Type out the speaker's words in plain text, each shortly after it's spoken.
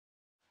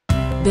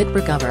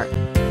BitRecover.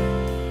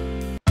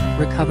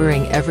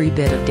 Recovering every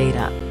bit of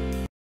data.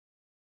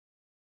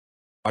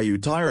 Are you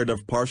tired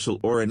of partial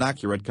or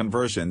inaccurate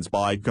conversions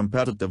by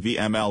competitive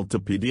EML to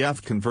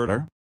PDF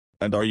converter?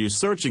 And are you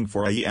searching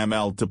for a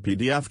EML to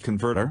PDF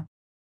converter?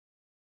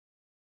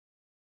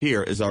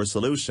 Here is our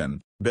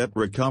solution,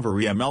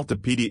 BitRecover EML to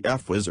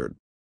PDF wizard.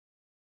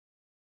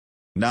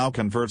 Now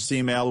converts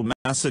email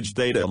message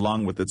data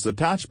along with its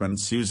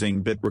attachments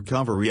using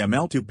BitRecover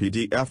EML to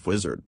PDF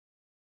wizard.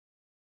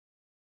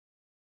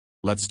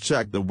 Let's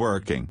check the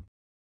working.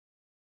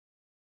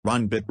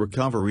 Run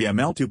BitRecover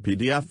EML to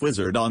PDF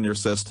wizard on your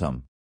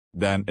system.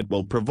 Then it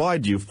will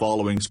provide you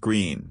following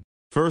screen.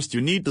 First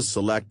you need to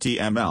select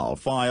EML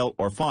file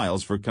or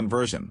files for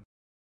conversion.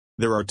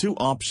 There are two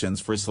options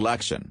for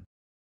selection.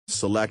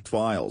 Select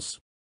files.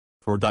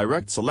 For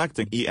direct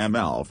selecting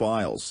EML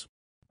files.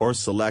 Or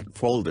select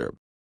folder.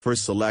 For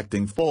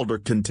selecting folder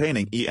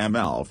containing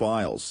EML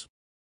files.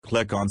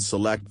 Click on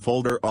select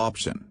folder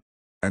option.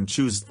 And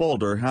choose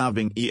folder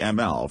having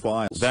EML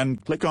files. Then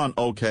click on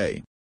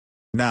OK.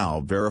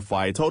 Now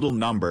verify total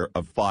number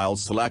of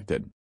files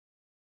selected.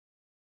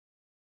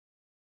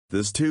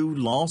 This tool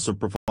will also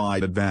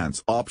provide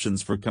advanced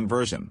options for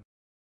conversion.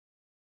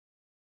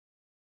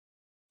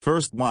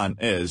 First one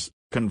is,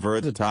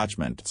 Convert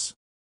Attachments.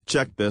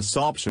 Check this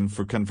option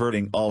for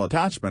converting all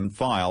attachment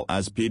file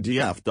as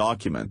PDF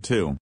document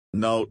too.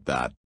 Note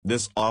that,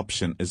 this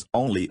option is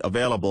only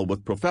available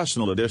with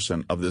Professional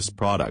Edition of this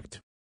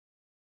product.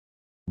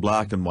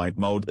 Black and white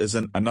mode is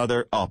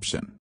another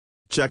option.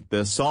 Check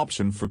this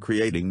option for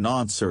creating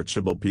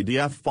non-searchable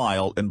PDF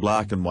file in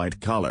black and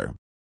white color.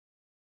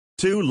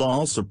 Tool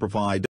also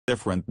provide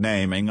different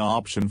naming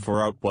option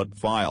for output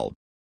file.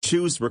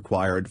 Choose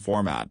required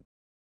format.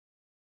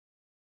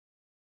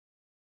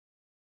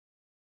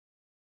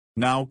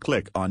 Now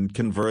click on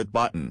Convert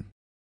button.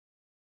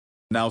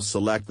 Now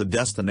select the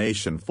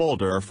destination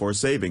folder for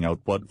saving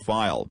output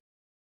file.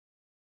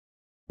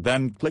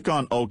 Then click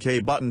on OK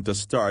button to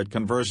start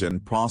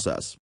conversion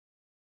process.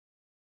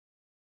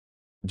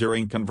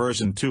 During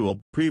conversion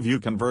tool,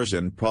 preview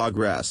conversion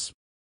progress.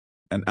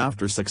 And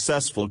after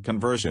successful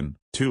conversion,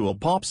 tool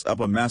pops up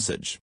a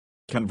message.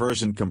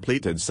 Conversion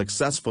completed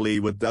successfully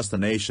with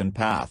destination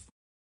path.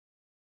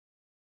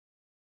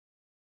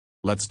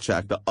 Let's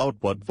check the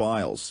output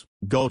files.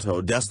 Go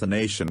to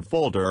destination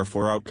folder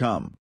for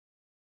outcome.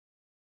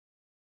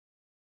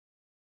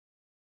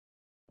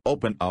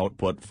 Open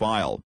output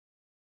file.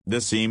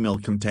 This email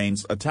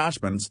contains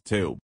attachments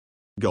too.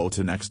 Go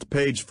to next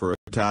page for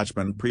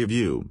attachment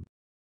preview.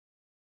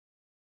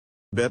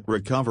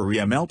 BitRecover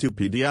EML to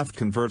PDF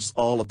converts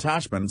all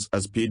attachments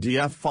as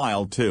PDF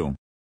file too.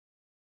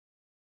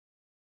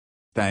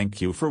 Thank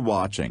you for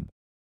watching.